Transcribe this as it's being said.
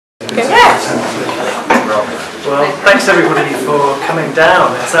Well, thanks everybody for coming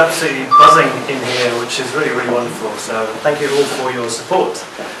down. It's absolutely buzzing in here, which is really, really wonderful. So thank you all for your support.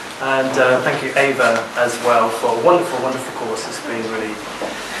 And thank you, Eva, as well, for a wonderful, wonderful course. It's been really,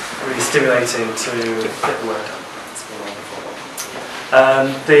 really stimulating to get the work done. It's been wonderful.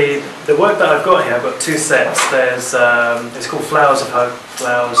 The work that I've got here, I've got two sets. There's it's called Flowers of Hope,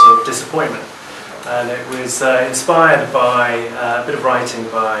 Flowers of Disappointment. And it was inspired by a bit of writing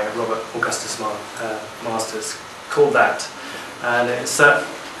by Robert Augustus Masters, called that. And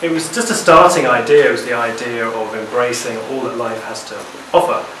it was just a starting idea. It was the idea of embracing all that life has to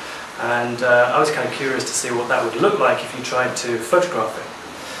offer. And I was kind of curious to see what that would look like if you tried to photograph it.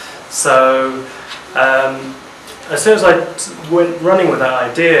 So as soon as I went running with that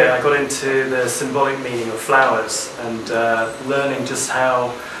idea, I got into the symbolic meaning of flowers and learning just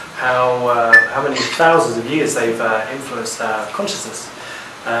how many thousands of years they've influenced our consciousness.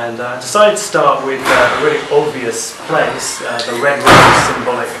 And I decided to start with a really obvious place, the red rose,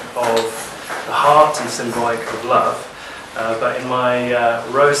 symbolic of the heart and symbolic of love. But in my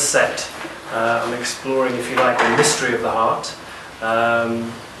rose set, I'm exploring, if you like, the mystery of the heart.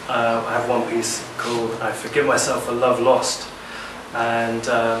 I have one piece called I Forgive Myself for Love Lost, and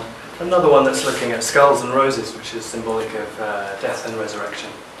another one that's looking at skulls and roses, which is symbolic of death and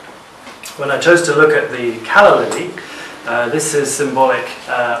resurrection. When I chose to look at the calla lily, this is symbolic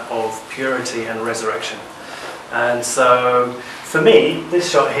of purity and resurrection. And so, for me, this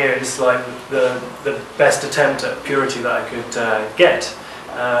shot here is like the best attempt at purity that I could get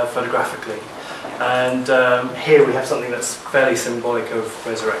photographically. And here we have something that's fairly symbolic of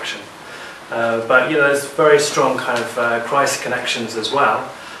resurrection. But you know, there's very strong kind of Christ connections as well.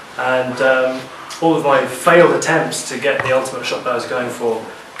 And all of my failed attempts to get the ultimate shot that I was going for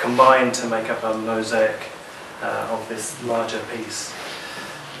combined to make up a mosaic of this larger piece.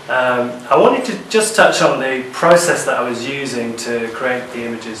 I wanted to just touch on the process that I was using to create the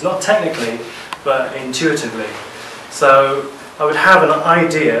images, not technically, but intuitively. So I would have an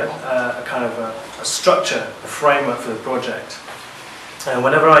idea, a kind of a structure, a framework for the project. And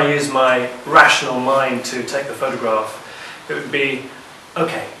whenever I use my rational mind to take the photograph, it would be,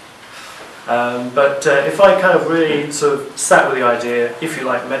 okay. But if I kind of really sort of sat with the idea, if you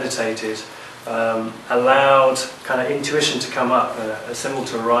like, meditated, allowed kind of intuition to come up, a symbol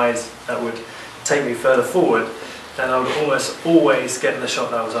to arise that would take me further forward, then I would almost always get the shot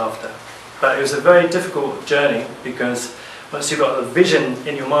that I was after. But it was a very difficult journey, because once you've got the vision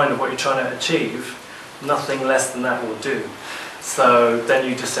in your mind of what you're trying to achieve, nothing less than that will do. So then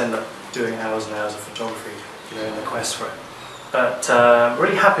you just end up doing hours and hours of photography, you know, in the quest for it. But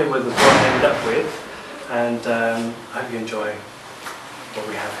really happy with what I ended up with, and I hope you enjoy what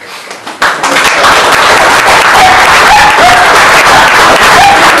we have here.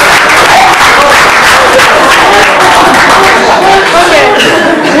 Okay,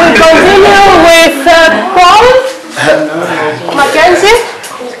 we continue with Paul Mckenzie.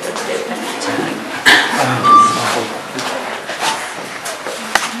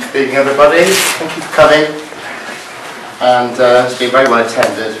 Good evening, everybody. Thank you for coming. And it's been very well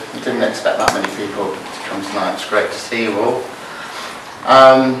attended. I didn't expect that many people to come tonight. It's great to see you all.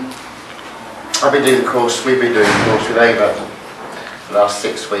 I've been doing the course, we've been doing the course with Eva for the last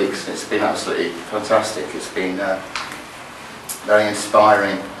 6 weeks, and it's been absolutely fantastic. It's been very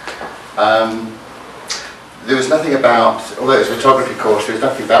inspiring. There was nothing about, although it was a photography course, there was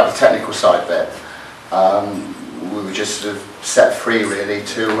nothing about the technical side there. We were just sort of set free, really,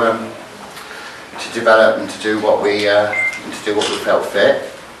 to develop and to do what we felt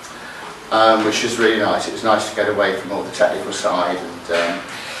fit, which was really nice. It was nice to get away from all the technical side and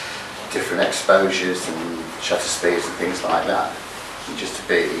different exposures and shutter speeds and things like that, and just to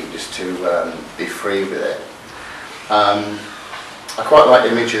be free with it. I quite like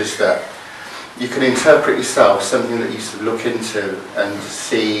images that you can interpret yourself, something that you sort of look into and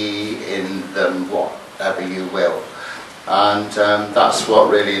see in them whatever you will. And that's what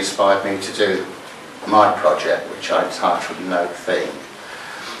really inspired me to do my project, which I titled No Thing.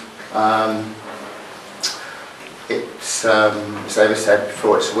 It's, as Eva said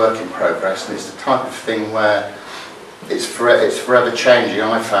before, it's a work in progress, and it's the type of thing where it's forever changing.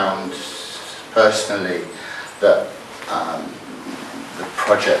 I found personally that the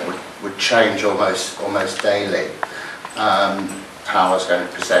project would change almost daily. How I was going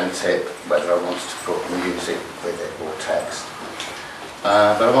to present it, whether I wanted to put music with it or text.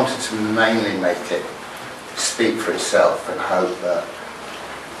 But I wanted to mainly make it speak for itself and hope that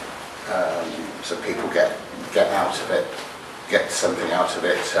so people get out of it, get something out of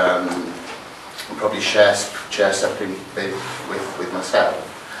it, and probably share something with myself.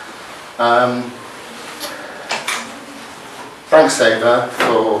 Thanks, Eva,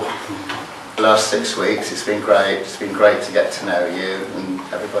 for the last 6 weeks. It's been great. It's been great to get to know you and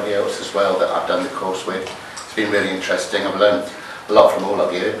everybody else as well that I've done the course with. It's been really interesting. I've learned a lot from all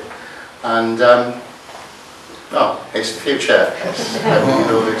of you. And, well, it's the future. Hopefully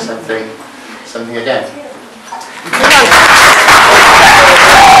we'll do something again.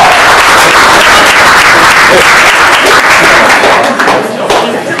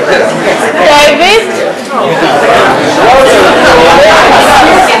 David?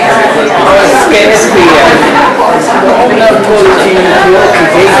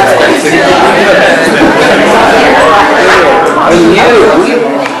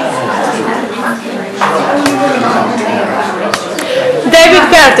 David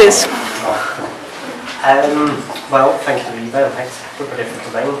Curtis. Well, thank you, Eva, and thanks everybody for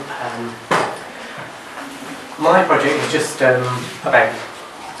coming. My project is just about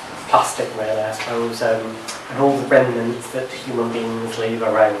plastic, really, I suppose, and all the remnants that human beings leave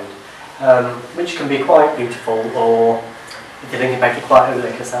around, which can be quite beautiful, or if you think about it, quite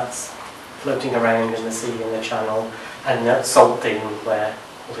ugly, because that's floating around in the sea and the channel, and that's salting where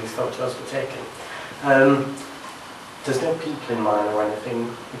all these photos were taken. There's no people in mine or anything,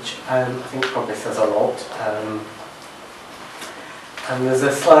 which I think probably says a lot. And there's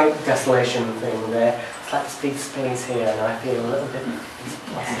a slight desolation thing there. It's like this big space here, and I feel a little bit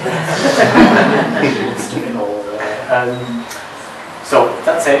so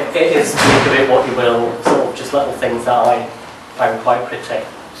that's it. It is, make of it what you will, sort of just little things that I found quite pretty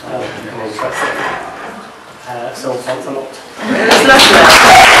and interesting. So thanks a lot.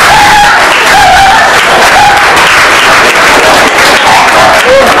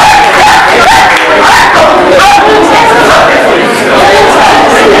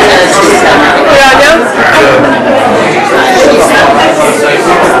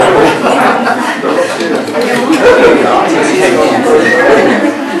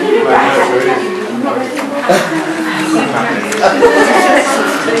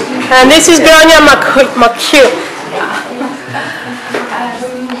 And this is Grainne McHugh.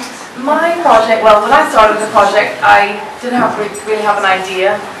 My project, well, when I started the project, I didn't really have an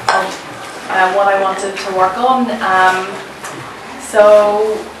idea of what I wanted to work on.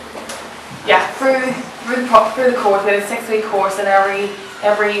 So, yeah, through the course, we had a 6-week course, and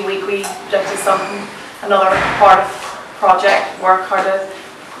every week we looked at another part of project work. The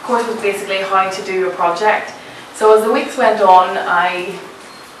course was basically how to do a project. So as the weeks went on, I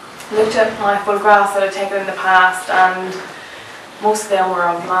looked at my photographs that I'd taken in the past, and most of them were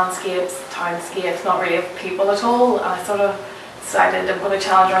of landscapes, townscapes, not really of people at all. And I sort of decided I'm going to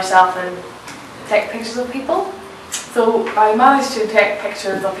challenge myself and take pictures of people. So I managed to take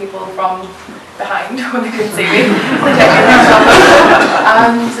pictures of people from behind when they couldn't see me.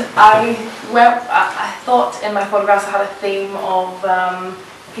 And I thought in my photographs I had a theme of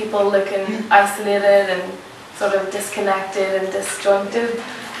people looking isolated and sort of disconnected and disjointed.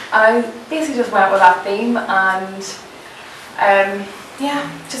 I basically just went with that theme, and yeah,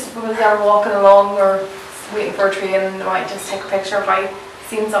 just was there walking along or waiting for a train, and I might just take a picture if I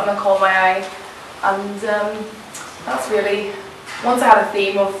seen something that caught my eye. And that's really, once I had a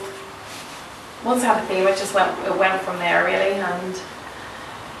theme, it went from there really, and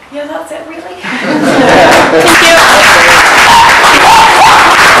yeah, that's it really. Thank you.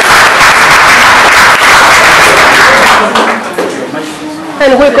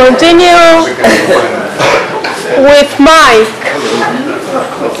 And we continue with Mike.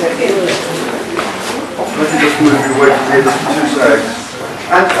 Let me just move you away from here just for 2 seconds.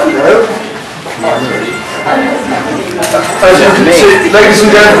 And hello. As you can see, ladies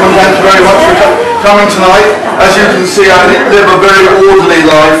and gentlemen, thank you very much for coming tonight. As you can see, I live a very orderly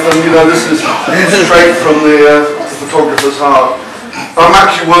life, and you know, this is straight from the photographer's heart. I'm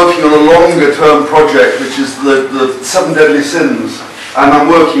actually working on a longer term project, which is the 7 Deadly Sins, and I'm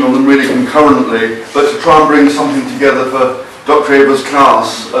working on them really concurrently, but to try and bring something together for Dr. Eva's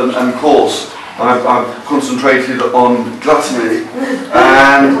class and course. I've concentrated on gluttony,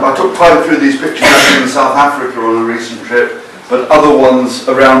 and I took quite a few of these pictures actually in South Africa on a recent trip, but other ones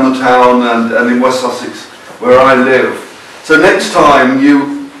around the town and in West Sussex where I live. So next time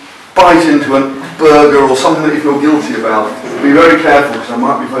you bite into a burger or something that you feel guilty about, be very careful because I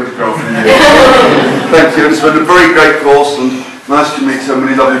might be photographing you. Thank you, it's been a very great course and nice to meet so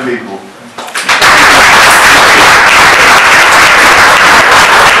many lovely people.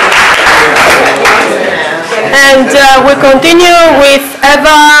 And we continue with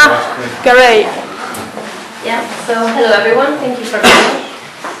Eva Garay. Yeah, so hello everyone, thank you for coming.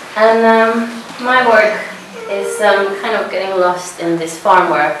 And my work is kind of getting lost in this farm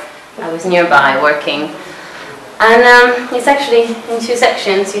work, I was nearby working. And it's actually in 2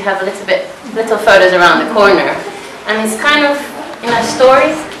 sections. You have little photos around the corner. And it's kind of in a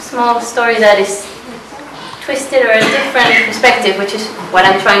story, small story that is twisted or a different perspective, which is what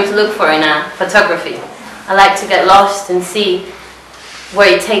I'm trying to look for in a photography. I like to get lost and see where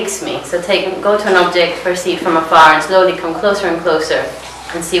it takes me. So go to an object, first see it from afar, and slowly come closer and closer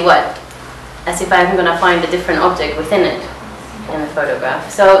and see as if I'm going to find a different object within it in the photograph.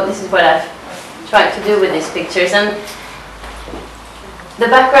 So this is what I've tried to do with these pictures. And the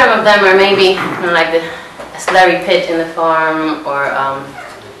background of them are maybe like a slurry pit in the farm, or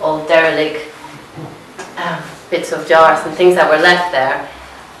old derelict bits of jars and things that were left there,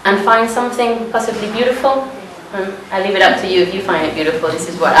 and find something possibly beautiful. And I leave it up to you if you find it beautiful. This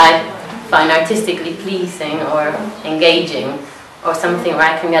is what I find artistically pleasing or engaging, or something where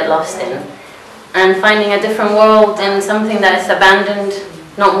I can get lost in. And finding a different world in something that is abandoned,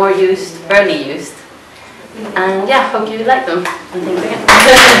 not more used, barely used. And yeah, hope you like them. And thanks again.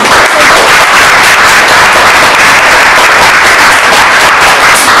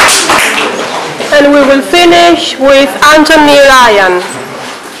 And we will finish with Anthony Ryan.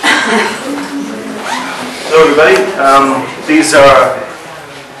 Hello everybody.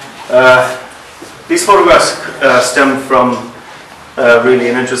 These photographs stem from really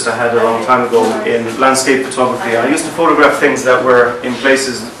an interest I had a long time ago in landscape photography. I used to photograph things that were in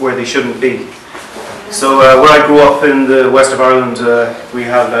places where they shouldn't be. So where I grew up in the west of Ireland, we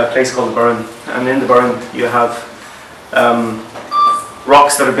have a place called the Burren, and in the Burren you have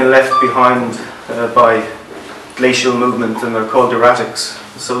rocks that have been left behind by glacial movement, and they're called erratics.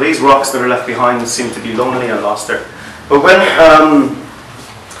 So these rocks that are left behind seem to be lonely and lost there. But when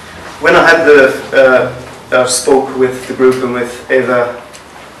I had spoke with the group and with Eva,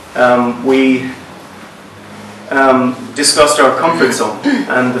 we discussed our comfort zone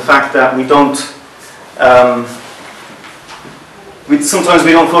and the fact that we don't. Sometimes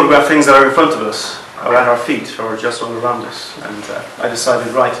we don't photograph things that are in front of us, or at our feet, or just all around us. And I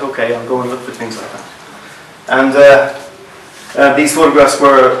decided, right, okay, I'll go and look for things like that. And these photographs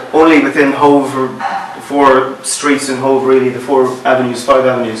were only within Hove, or 4 streets in Hove, really, the 5 avenues,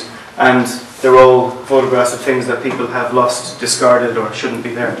 and they're all photographs of things that people have lost, discarded, or shouldn't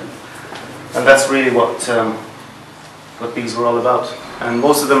be there. And that's really what these were all about. And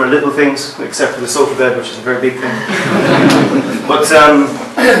most of them are little things, except for the sofa bed, which is a very big thing. But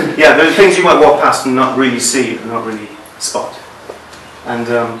yeah, there are things you might walk past and not really see, and not really spot. And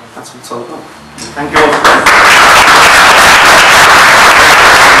that's what it's all about. Thank you all.